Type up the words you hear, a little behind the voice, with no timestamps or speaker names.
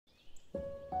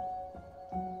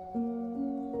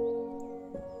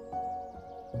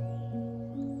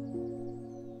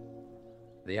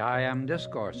the I Am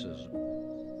Discourses.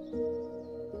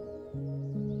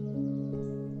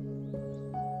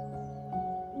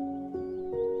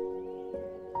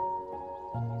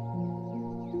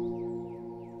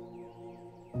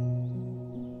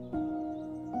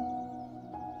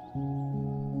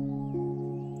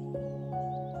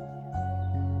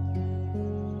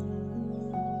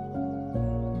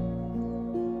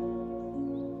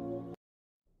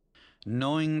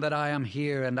 Knowing that I am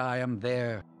here and I am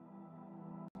there,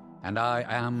 and I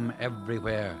am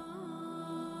everywhere,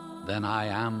 then I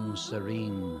am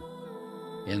serene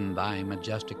in thy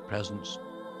majestic presence,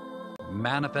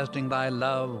 manifesting thy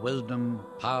love, wisdom,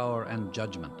 power, and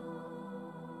judgment,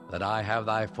 that I have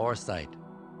thy foresight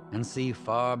and see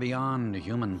far beyond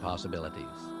human possibilities.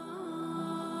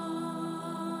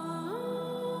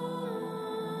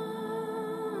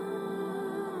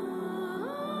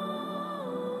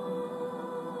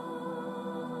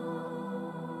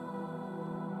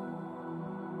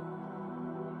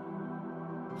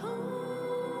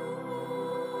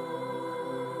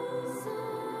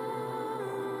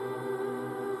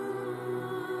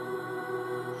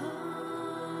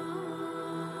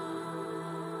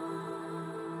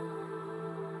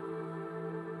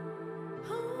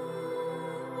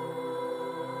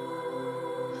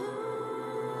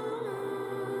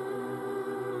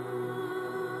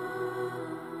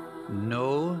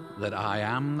 Know that I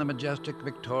am the majestic,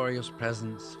 victorious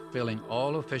presence filling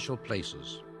all official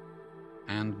places,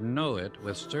 and know it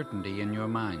with certainty in your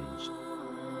minds.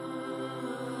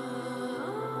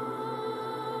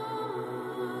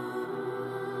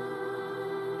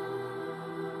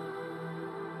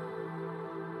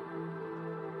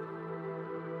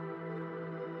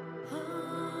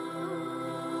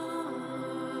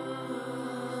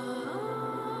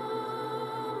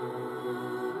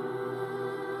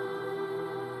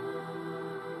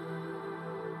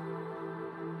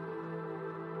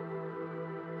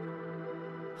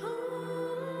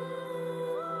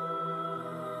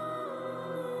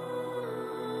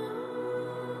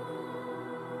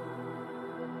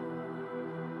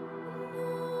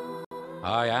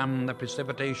 I am the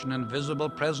precipitation and visible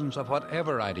presence of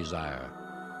whatever I desire,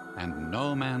 and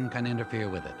no man can interfere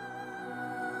with it.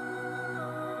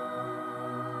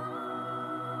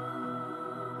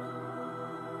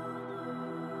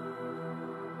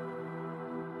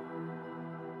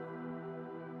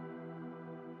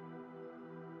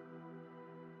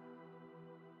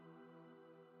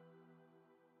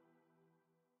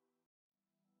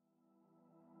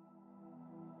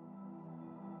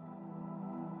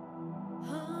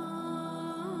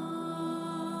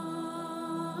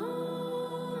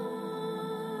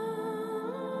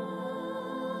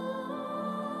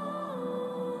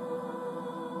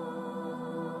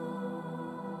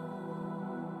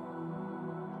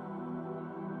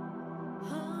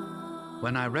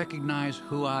 When I recognize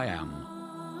who I am,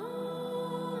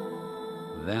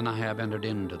 then I have entered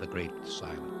into the great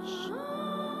silence,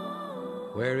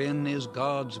 wherein is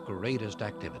God's greatest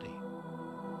activity.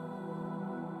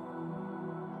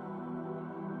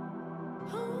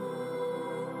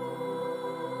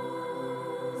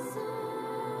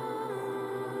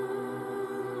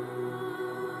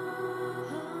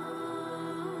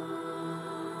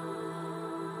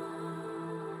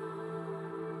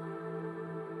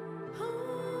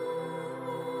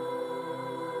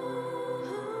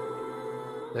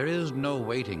 There is no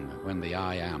waiting when the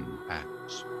I Am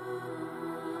acts.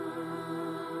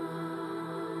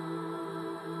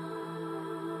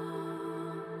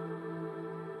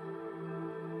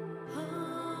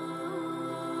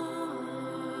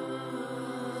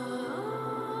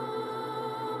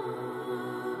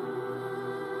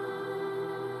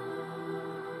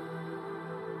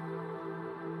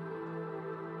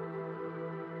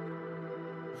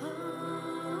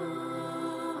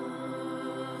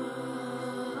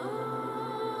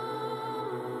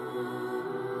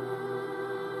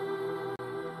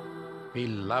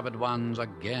 Beloved ones,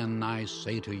 again I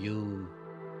say to you,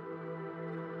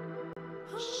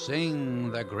 sing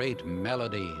the great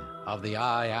melody of the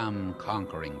I Am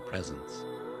conquering presence.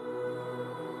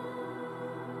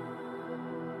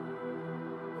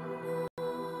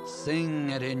 Sing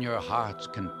it in your hearts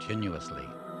continuously.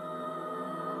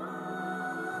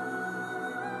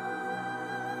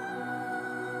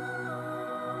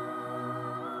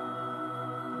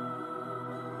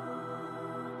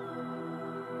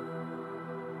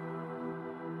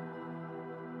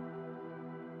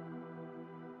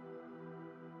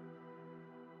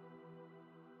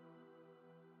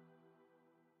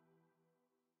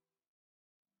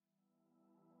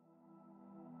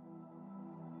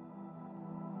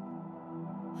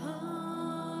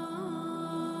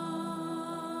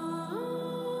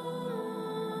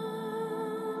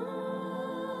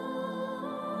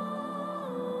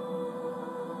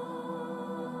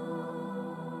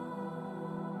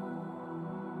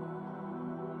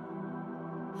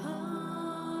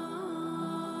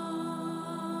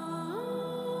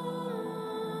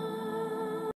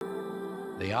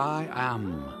 The I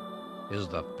Am is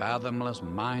the fathomless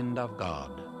mind of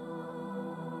God.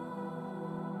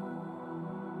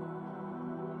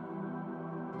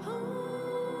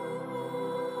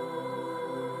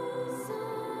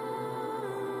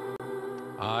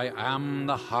 I am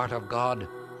the heart of God,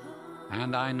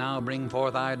 and I now bring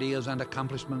forth ideas and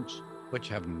accomplishments which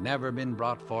have never been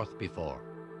brought forth before.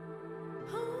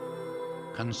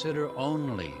 Consider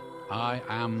only I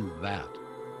am that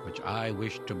which I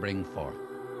wish to bring forth.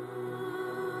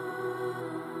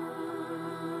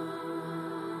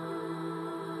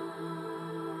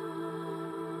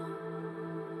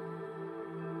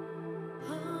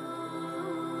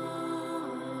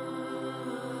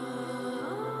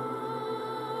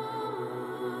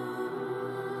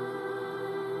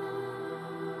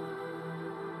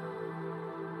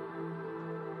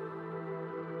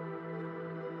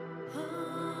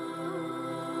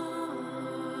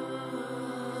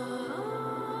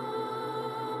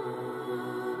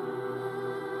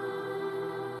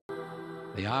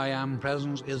 The I Am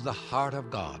presence is the heart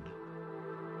of God.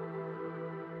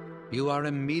 You are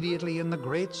immediately in the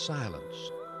great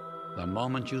silence the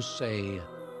moment you say,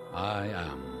 I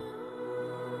am.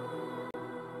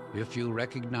 If you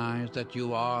recognize that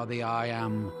you are the I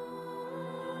Am,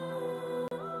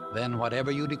 then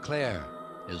whatever you declare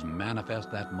is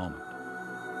manifest that moment.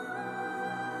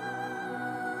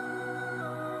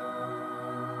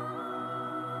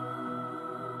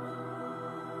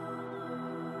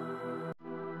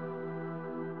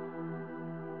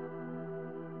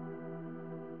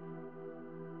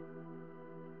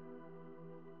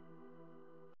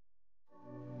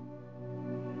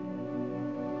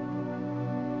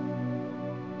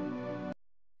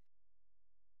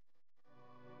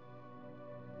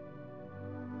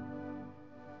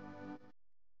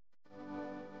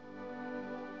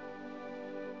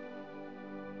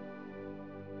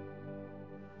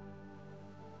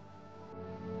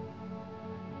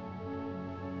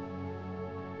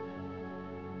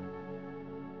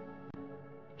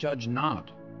 Judge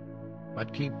not,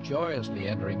 but keep joyously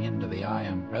entering into the I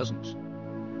Am presence,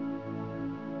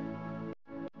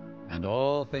 and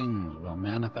all things will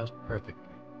manifest perfectly.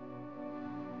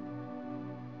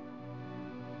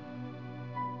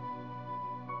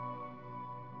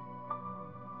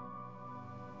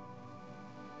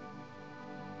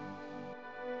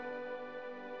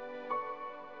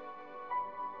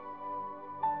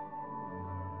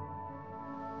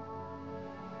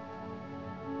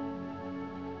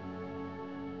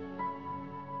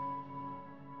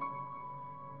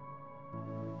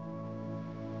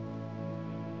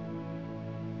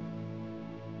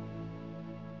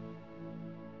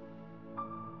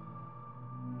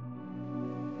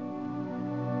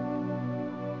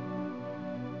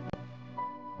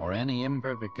 Or any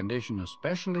imperfect condition,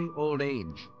 especially old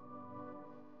age,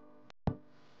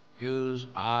 use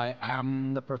I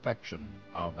am the perfection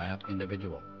of that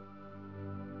individual.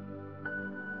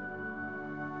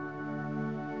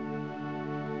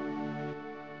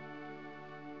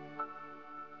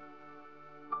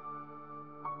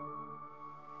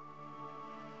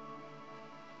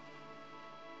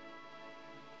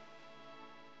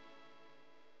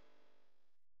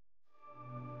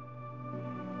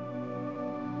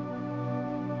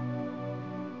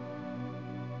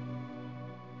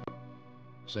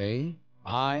 Say,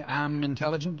 I am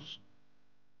intelligence.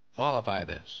 Qualify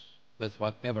this with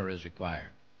whatever is required.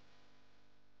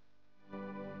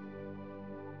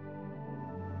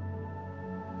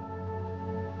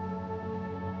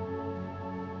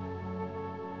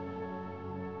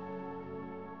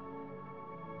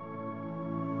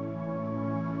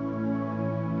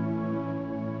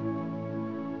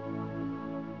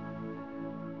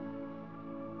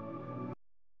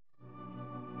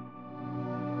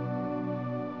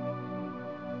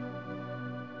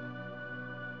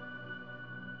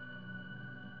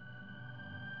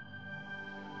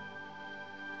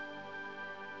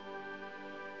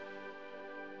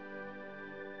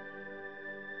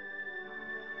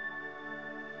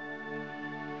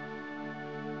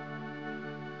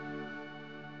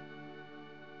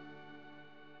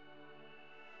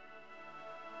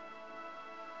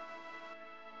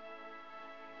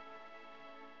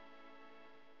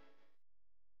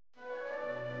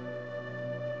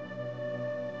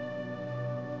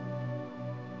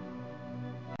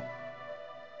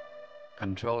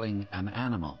 Controlling an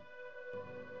animal,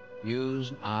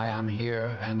 use I am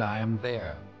here and I am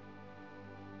there,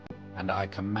 and I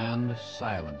command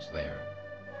silence there.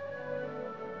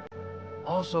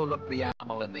 Also look the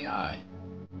animal in the eye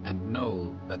and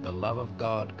know that the love of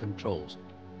God controls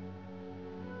it.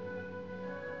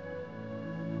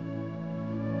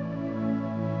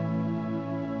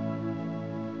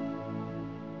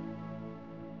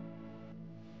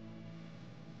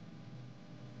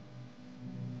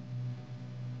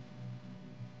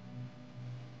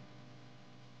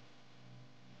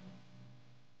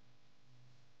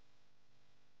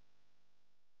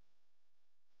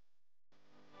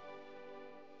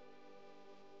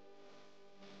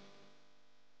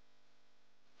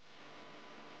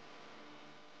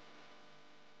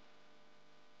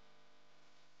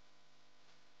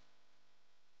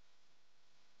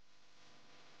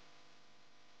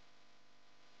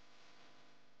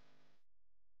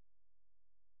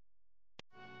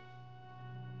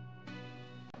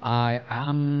 I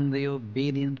am the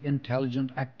obedient,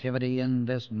 intelligent activity in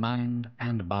this mind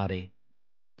and body.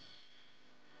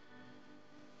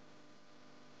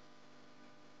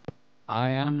 I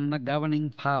am the governing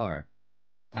power,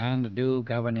 and do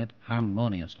govern it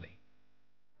harmoniously.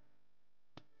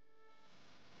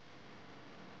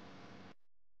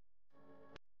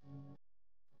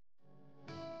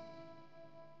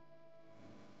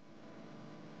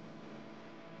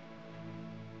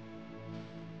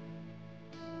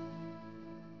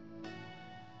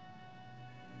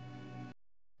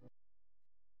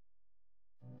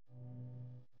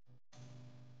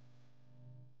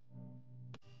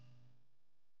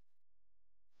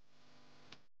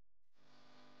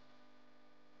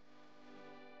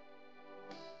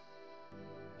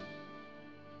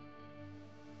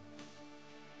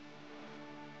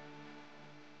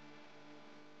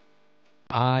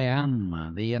 I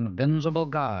am the invincible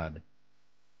God,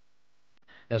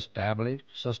 established,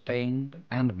 sustained,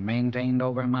 and maintained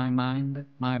over my mind,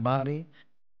 my body,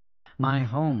 my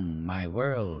home, my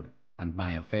world, and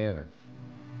my affairs.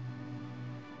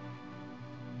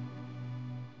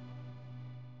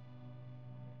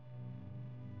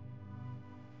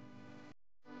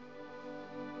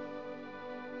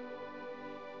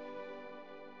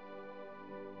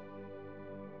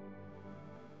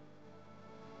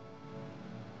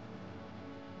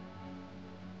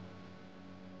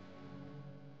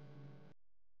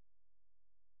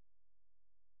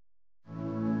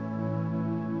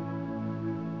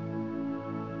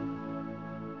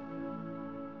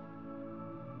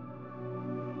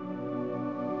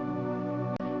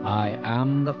 I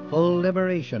am the full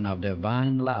liberation of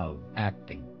divine love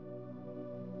acting.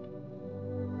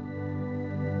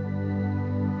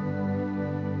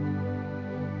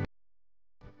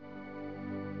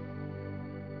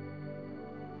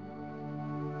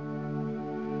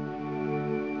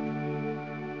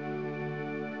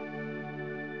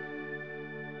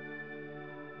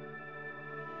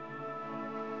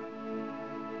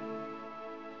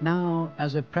 Now,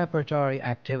 as a preparatory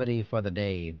activity for the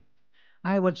day,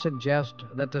 I would suggest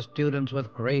that the students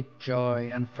with great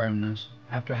joy and firmness,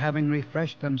 after having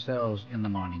refreshed themselves in the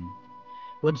morning,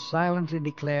 would silently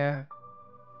declare,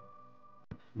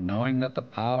 knowing that the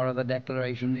power of the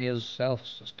declaration is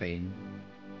self-sustained,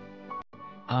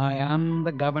 I am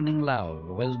the governing love,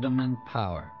 wisdom, and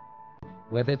power,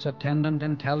 with its attendant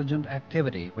intelligent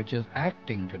activity which is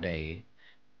acting today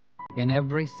in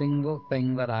every single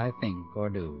thing that I think or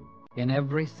do. In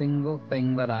every single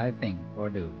thing that I think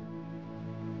or do.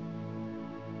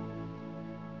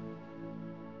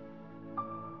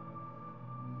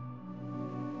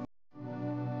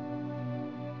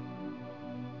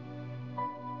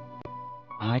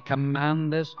 I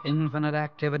command this infinite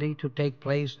activity to take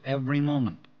place every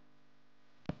moment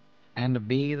and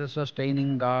be the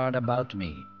sustaining guard about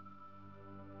me,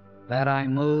 that I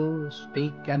move,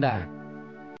 speak, and act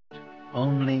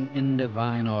only in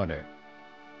divine order.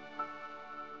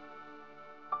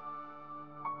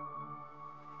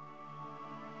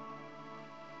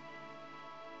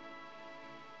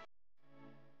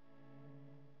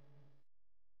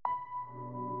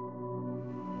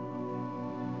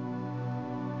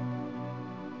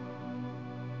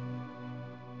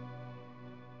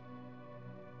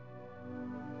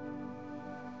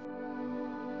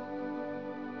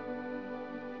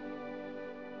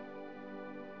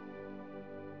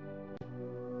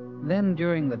 Then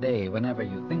during the day, whenever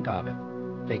you think of it,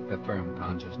 take the firm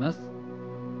consciousness,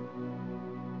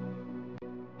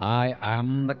 I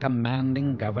am the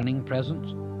commanding, governing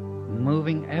presence,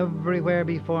 moving everywhere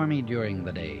before me during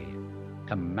the day,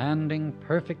 commanding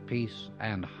perfect peace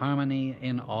and harmony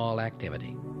in all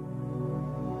activity.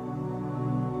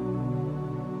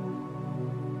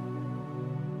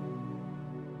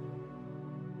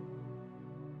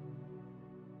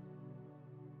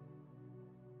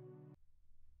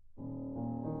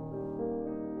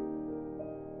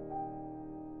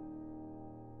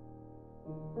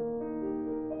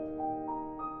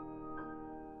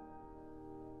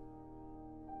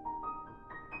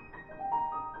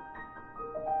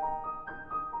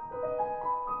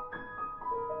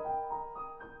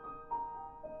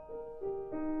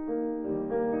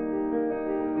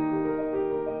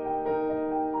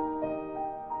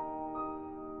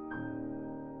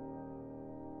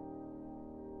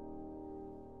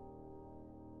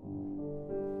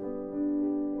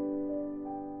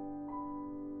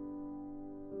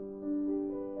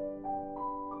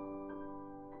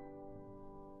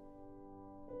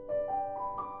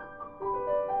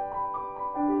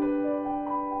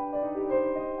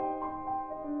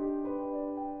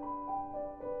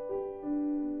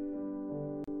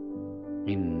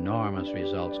 enormous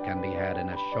results can be had in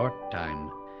a short time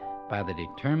by the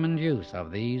determined use of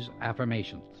these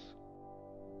affirmations.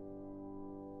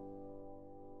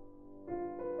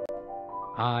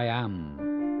 I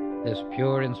am this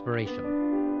pure inspiration.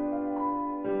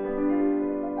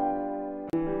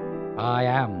 I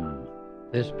am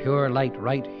this pure light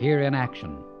right here in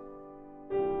action.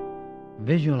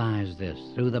 Visualize this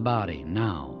through the body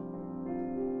now.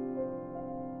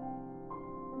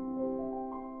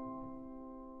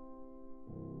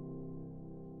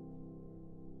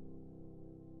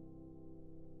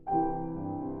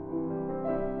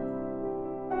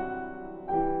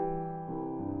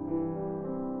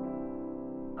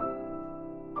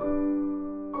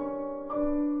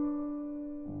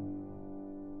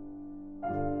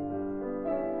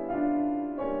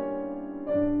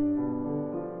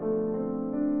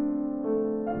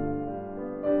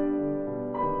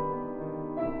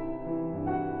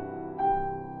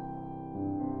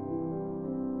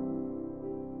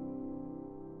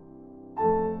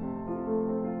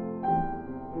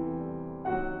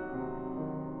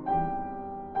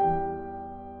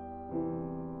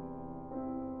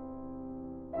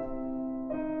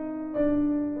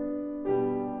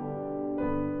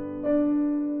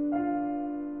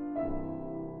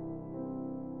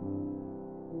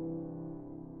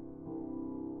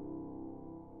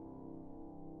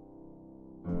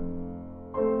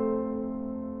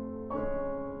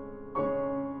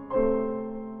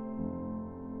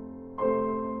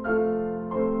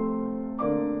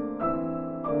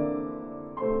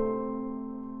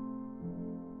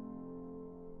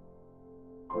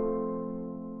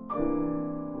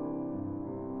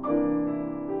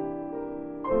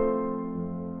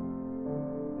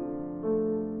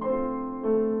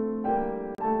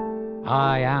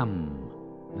 I am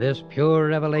this pure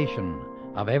revelation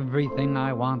of everything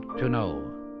I want to know.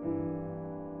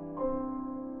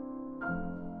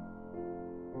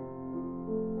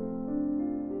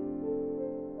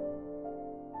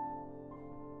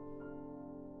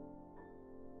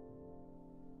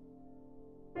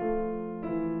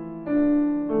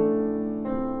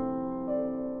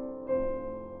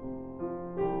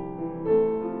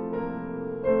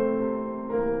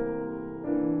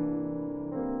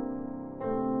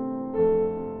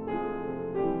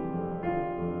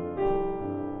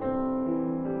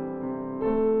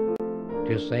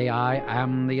 To say I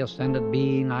am the ascended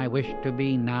being I wish to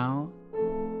be now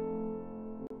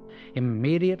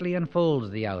immediately enfolds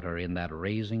the outer in that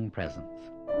raising presence.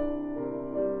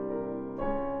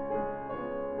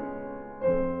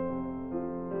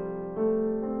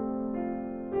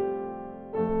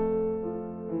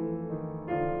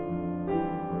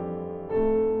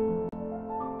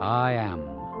 I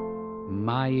am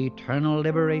my eternal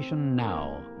liberation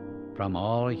now from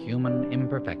all human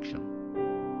imperfection.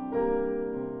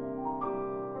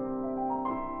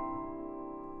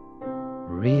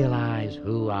 Realize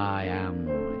who I am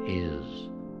is.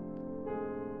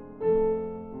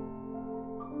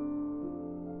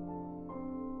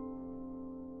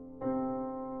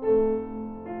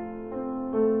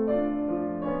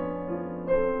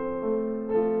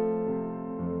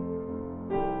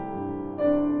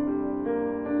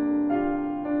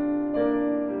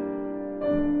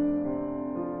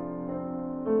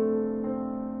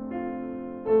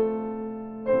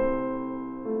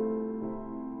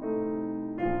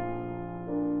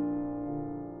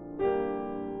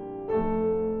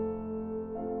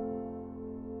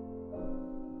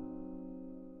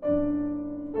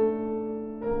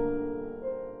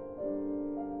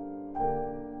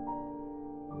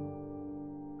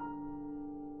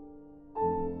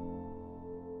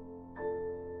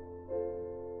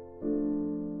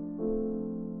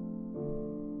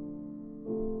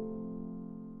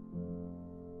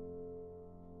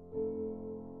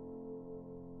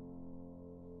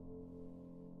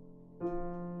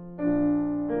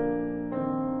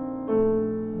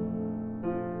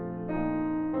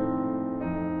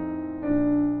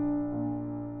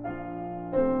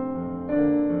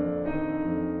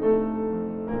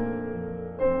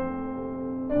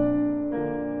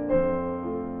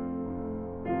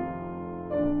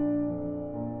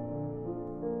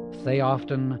 Say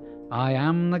often, I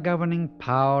am the governing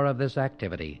power of this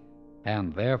activity,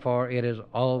 and therefore it is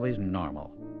always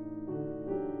normal.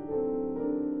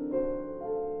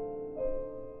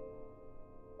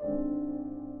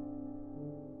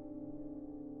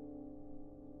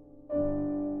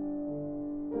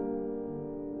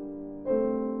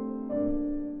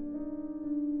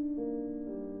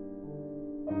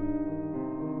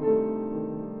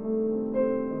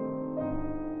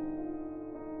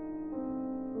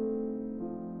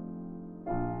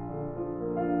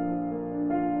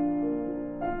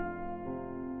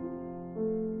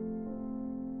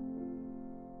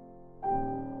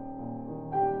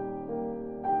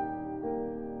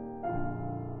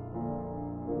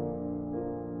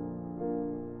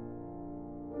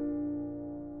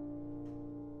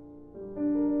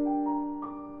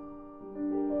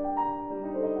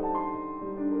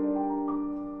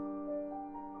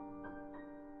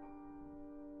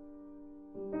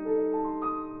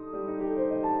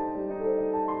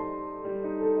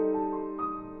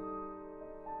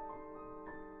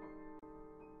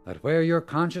 where your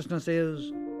consciousness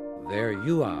is, there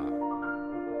you are.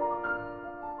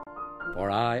 For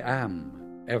I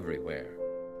am everywhere.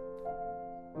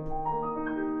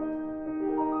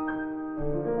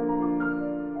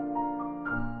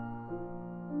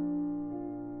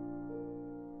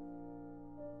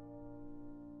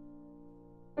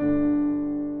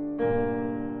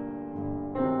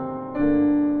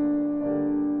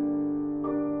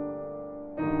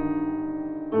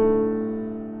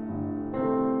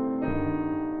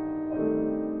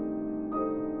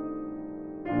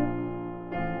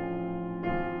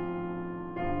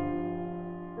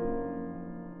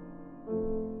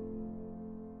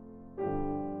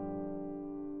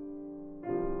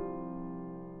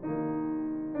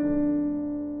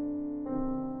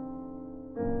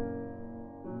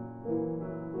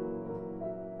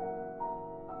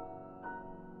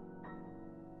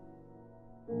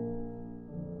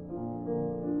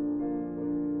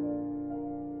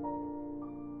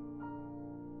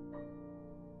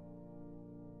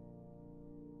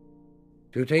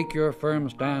 To take your firm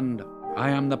stand, I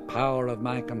am the power of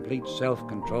my complete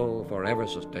self-control forever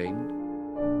sustained,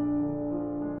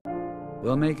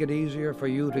 will make it easier for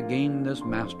you to gain this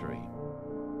mastery.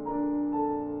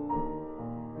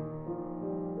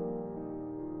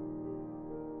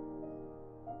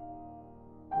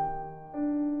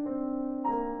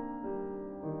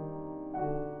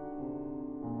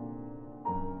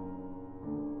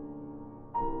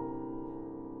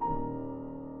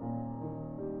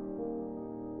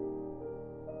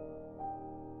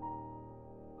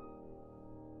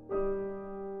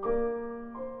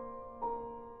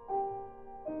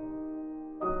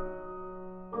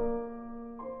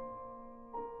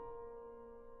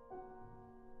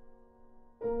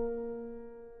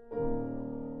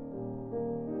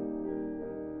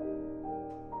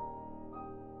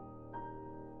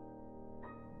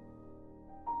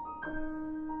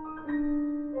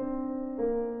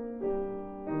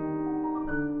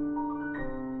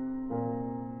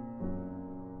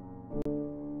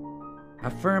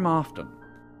 Affirm often,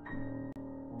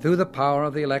 through the power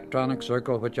of the electronic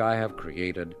circle which I have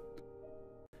created,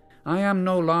 I am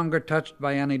no longer touched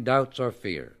by any doubts or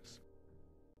fears.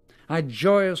 I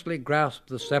joyously grasp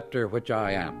the scepter which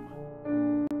I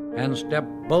am, and step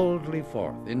boldly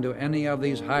forth into any of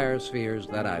these higher spheres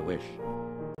that I wish,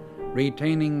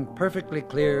 retaining perfectly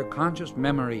clear conscious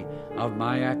memory of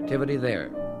my activity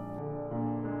there.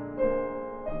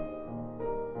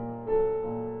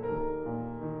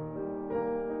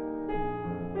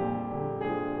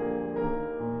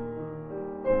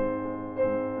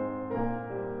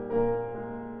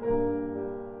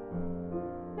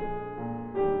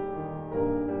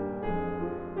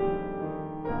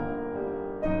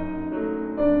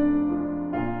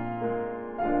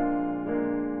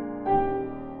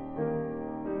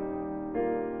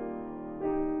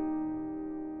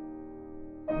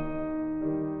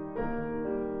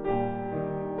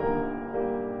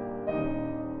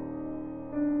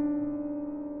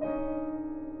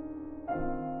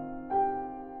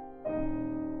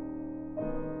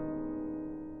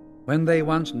 When they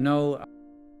once know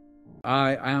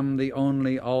I am the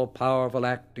only all-powerful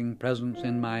acting presence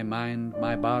in my mind,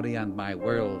 my body, and my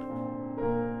world,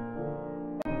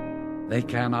 they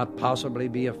cannot possibly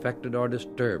be affected or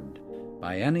disturbed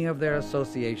by any of their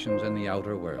associations in the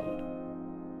outer world.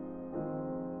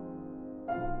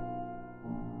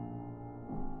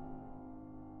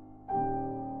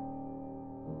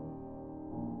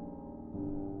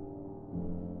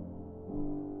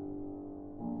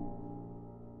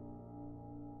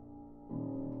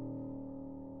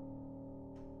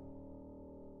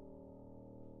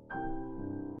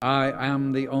 I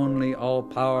am the only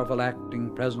all-powerful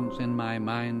acting presence in my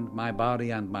mind, my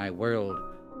body, and my world.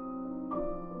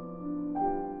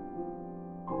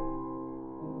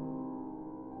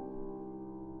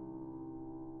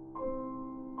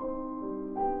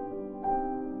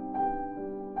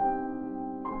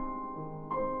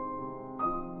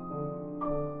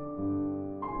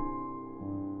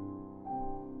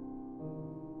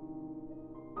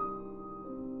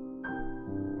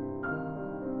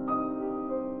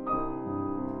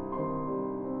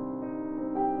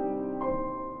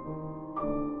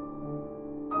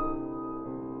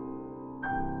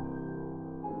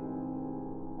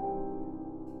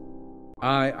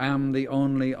 I am the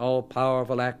only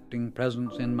all-powerful acting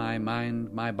presence in my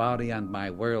mind, my body, and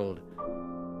my world.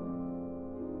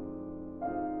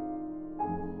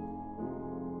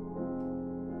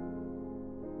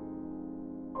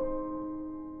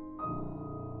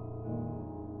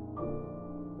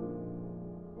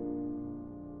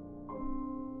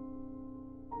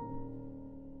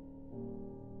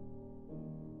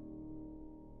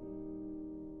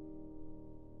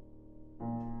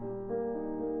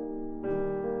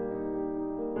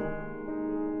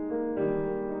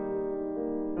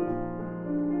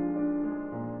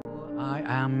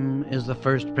 is the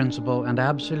first principle and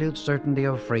absolute certainty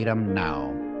of freedom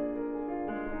now.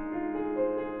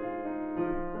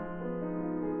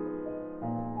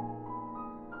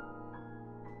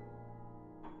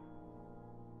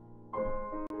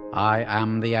 I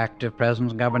am the active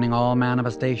presence governing all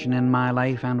manifestation in my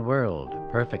life and world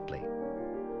perfectly.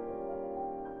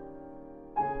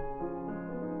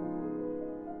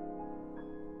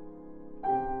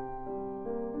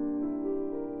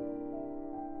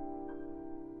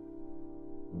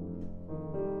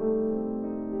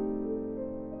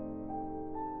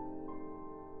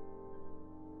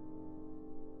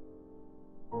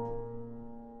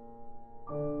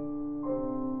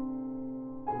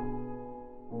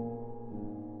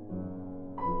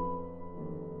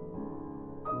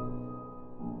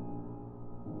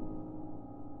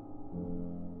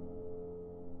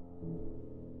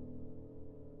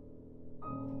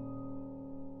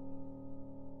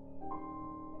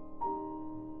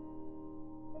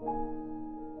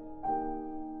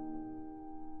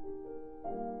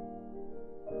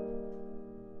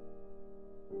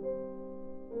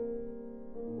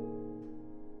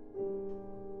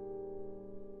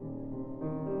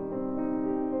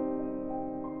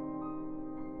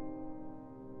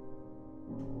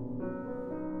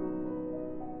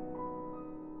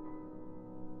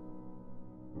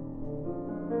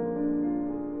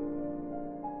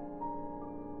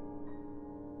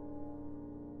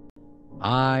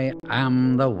 I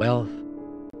am the wealth,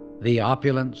 the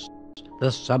opulence,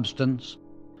 the substance,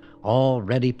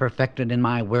 already perfected in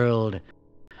my world,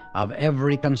 of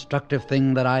every constructive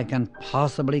thing that I can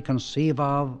possibly conceive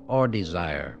of or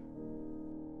desire.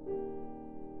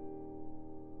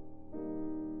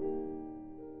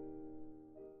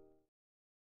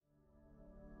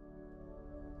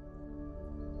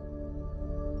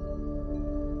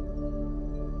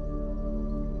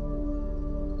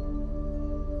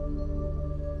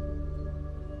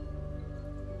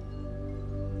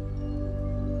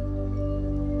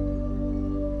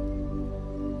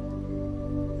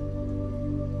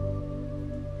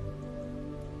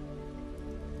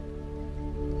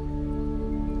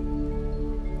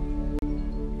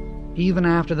 Even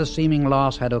after the seeming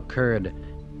loss had occurred,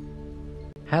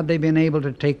 had they been able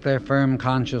to take their firm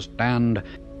conscious stand,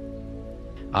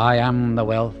 I am the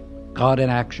wealth, God in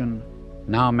action,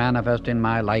 now manifest in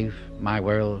my life, my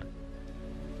world,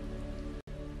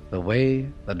 the way,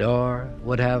 the door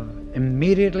would have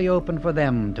immediately opened for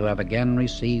them to have again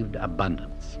received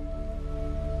abundance.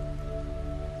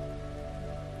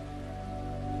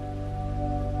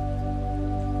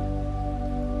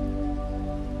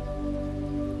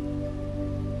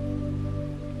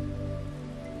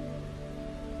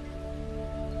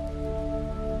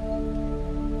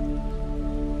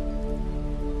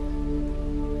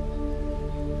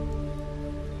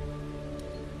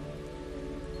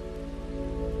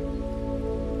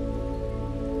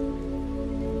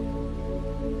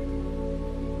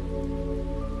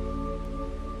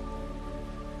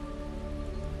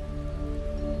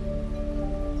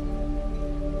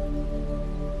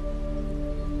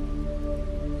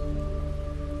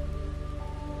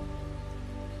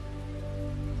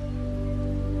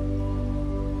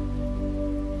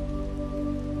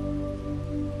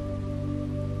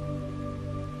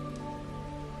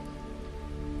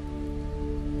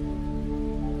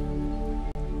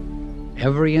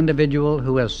 Every individual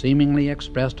who has seemingly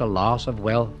expressed a loss of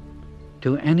wealth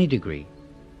to any degree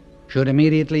should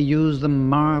immediately use the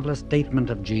marvelous statement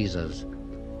of Jesus,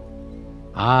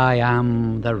 I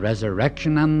am the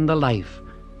resurrection and the life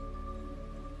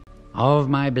of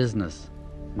my business,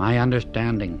 my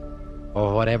understanding,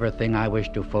 or whatever thing I wish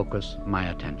to focus my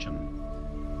attention.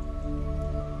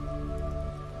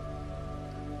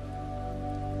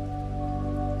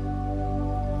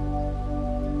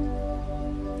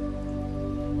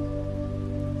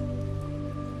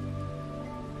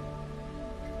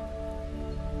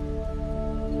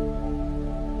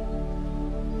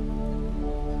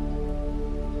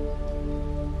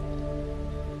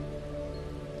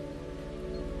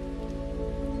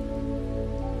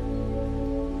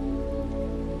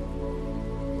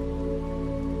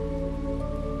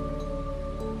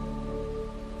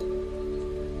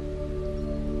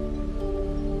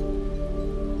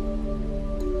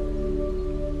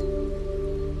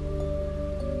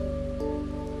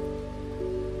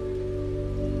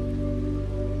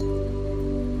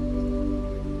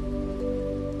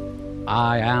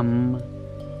 I am,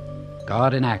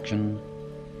 God in action,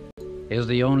 is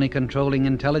the only controlling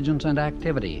intelligence and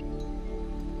activity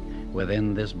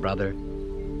within this brother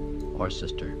or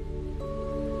sister.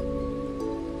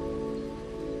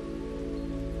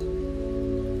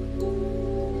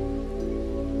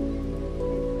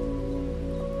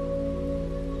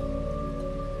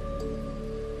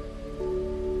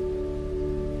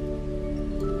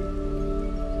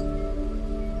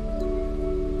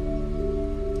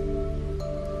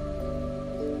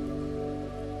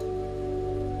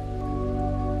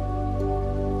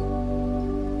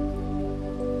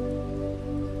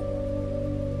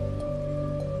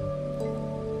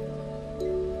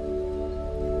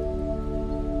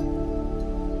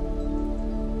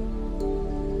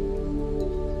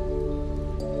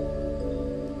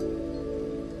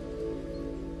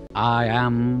 I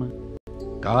am,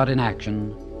 God in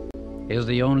action, is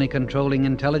the only controlling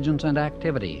intelligence and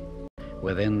activity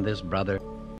within this brother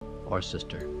or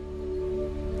sister.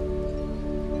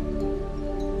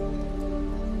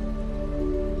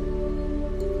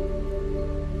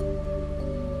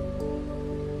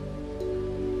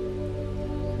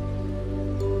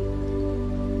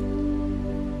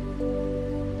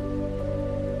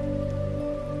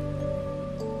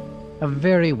 A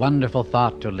very wonderful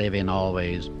thought to live in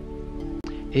always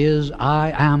is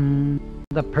I am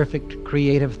the perfect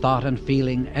creative thought and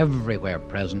feeling everywhere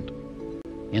present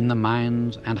in the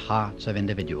minds and hearts of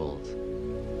individuals.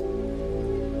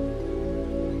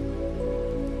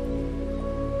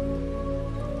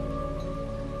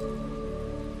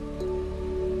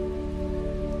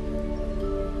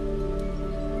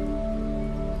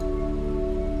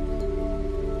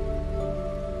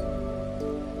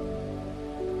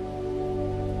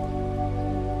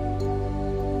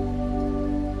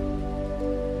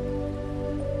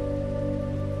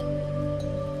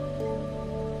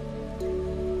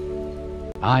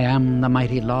 I am the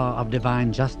mighty law of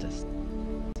divine justice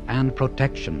and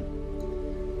protection,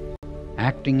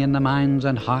 acting in the minds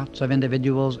and hearts of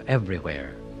individuals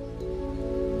everywhere.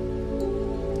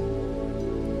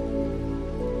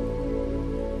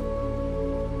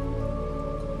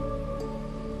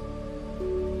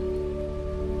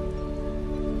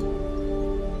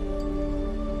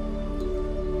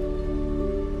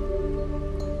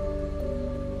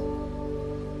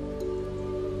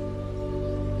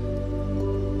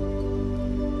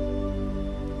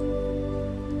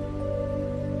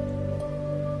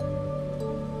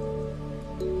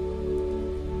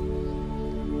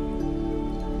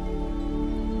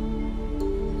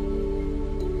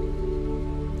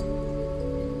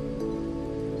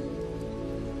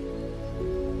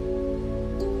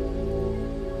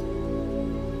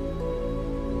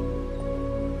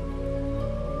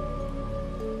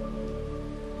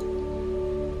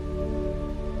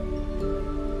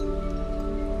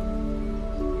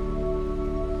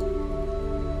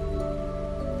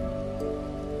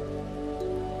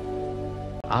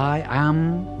 I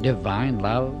am divine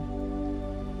love,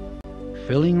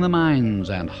 filling the minds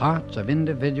and hearts of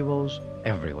individuals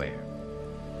everywhere.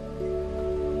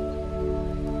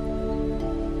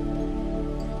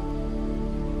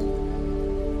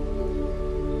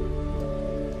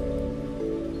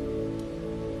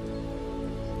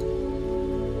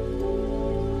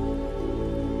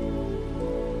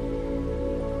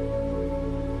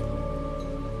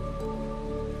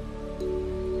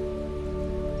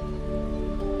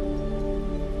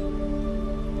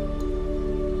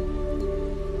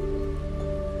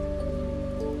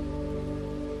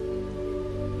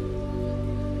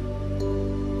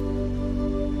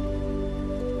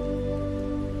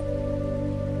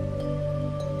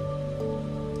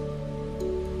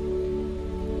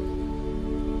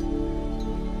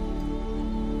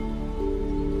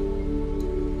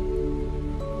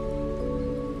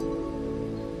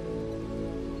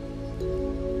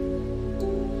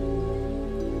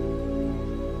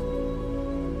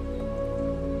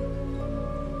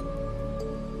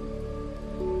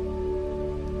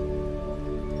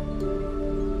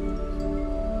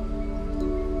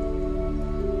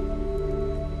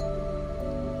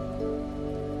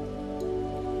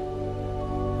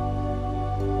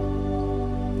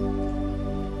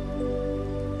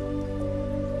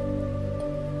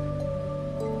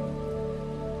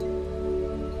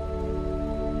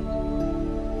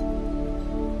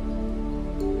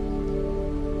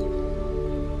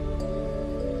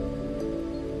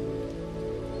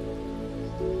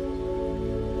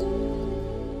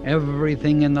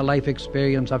 Everything in the life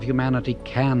experience of humanity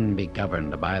can be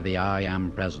governed by the I Am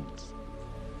presence.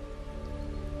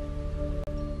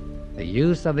 The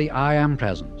use of the I Am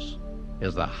presence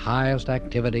is the highest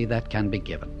activity that can be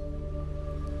given.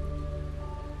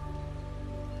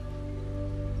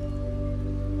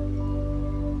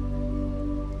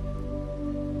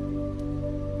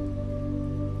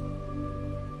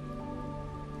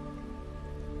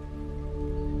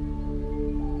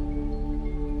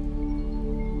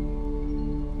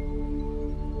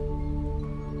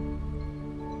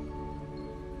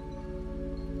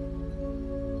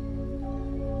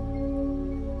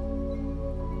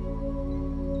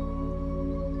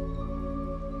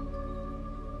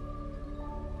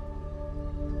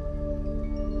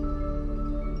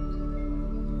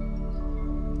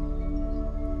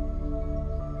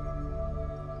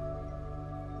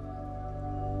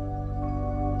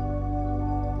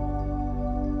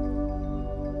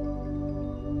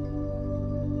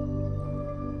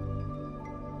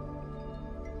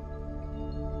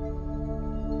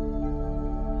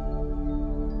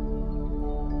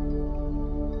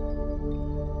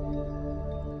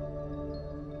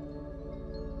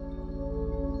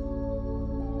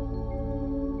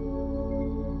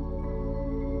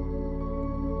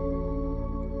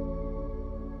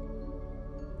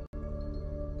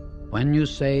 When you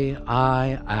say,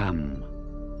 I am,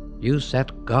 you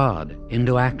set God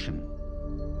into action.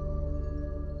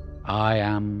 I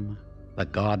am the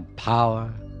God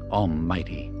Power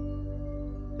Almighty.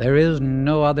 There is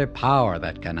no other power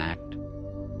that can act.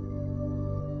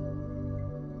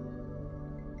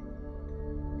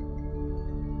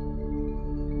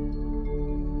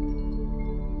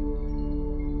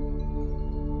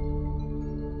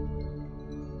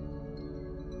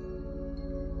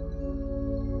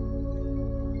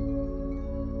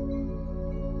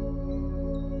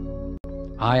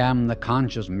 I am the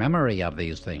conscious memory of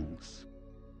these things.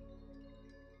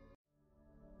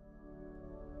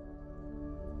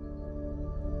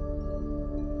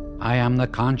 I am the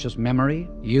conscious memory,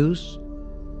 use,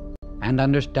 and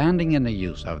understanding in the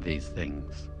use of these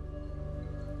things.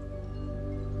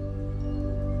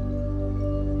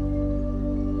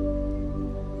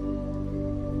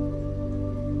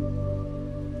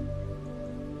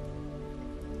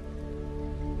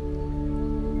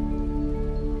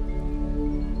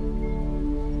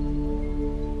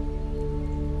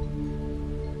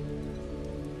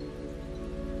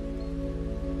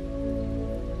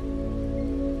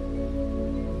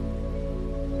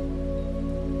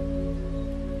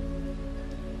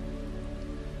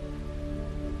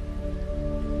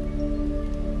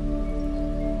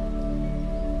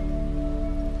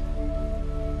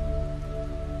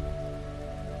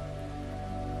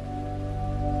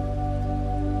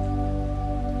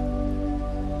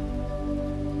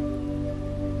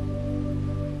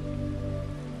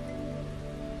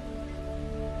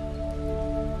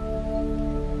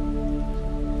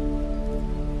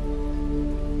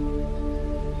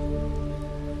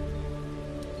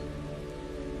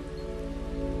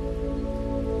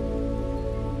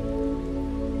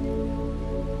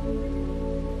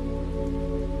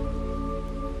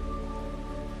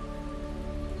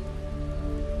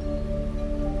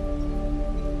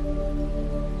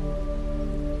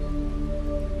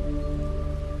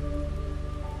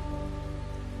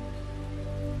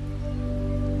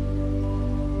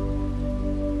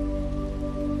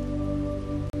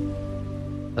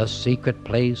 The secret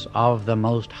place of the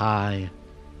Most High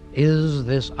is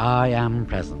this I Am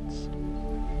presence.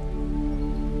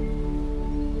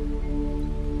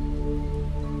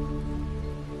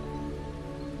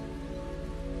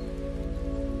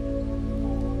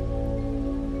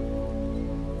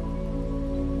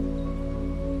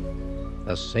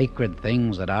 The sacred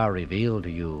things that are revealed to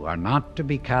you are not to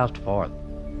be cast forth.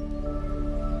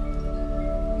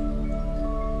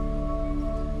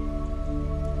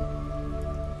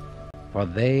 For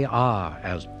they are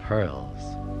as pearls.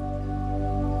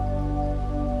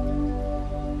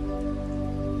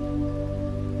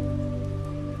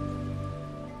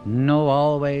 Know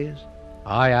always,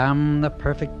 I am the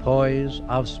perfect poise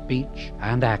of speech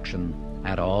and action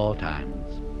at all times.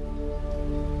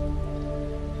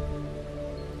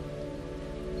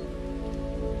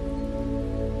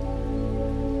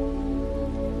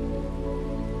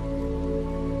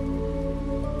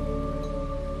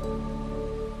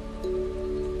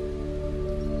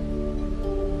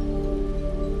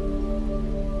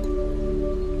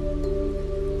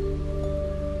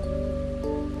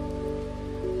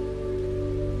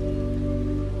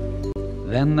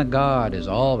 Then the guard is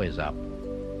always up,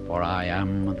 for I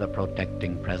am the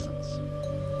protecting presence.